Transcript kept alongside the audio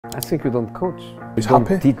I think you don't coach. He's you don't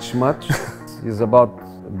happy. teach much. It's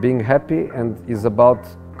about being happy, and it's about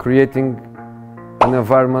creating an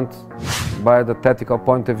environment by the tactical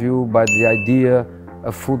point of view, by the idea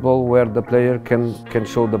of football where the player can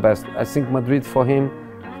show the best. I think Madrid for him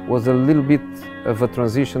was a little bit of a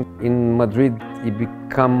transition. In Madrid he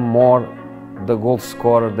became more the goal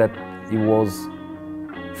scorer that he was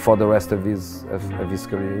for the rest of his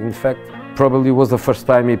career. In fact, probably was the first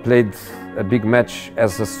time he played a big match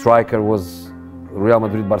as a striker was Real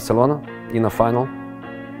Madrid-Barcelona in a final,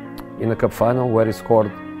 in a cup final, where he scored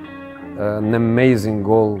an amazing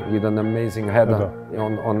goal with an amazing header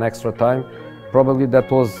on extra time. Probably that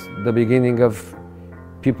was the beginning of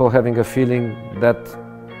people having a feeling that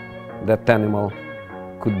that animal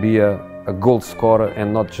could be a goal scorer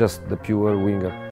and not just the pure winger.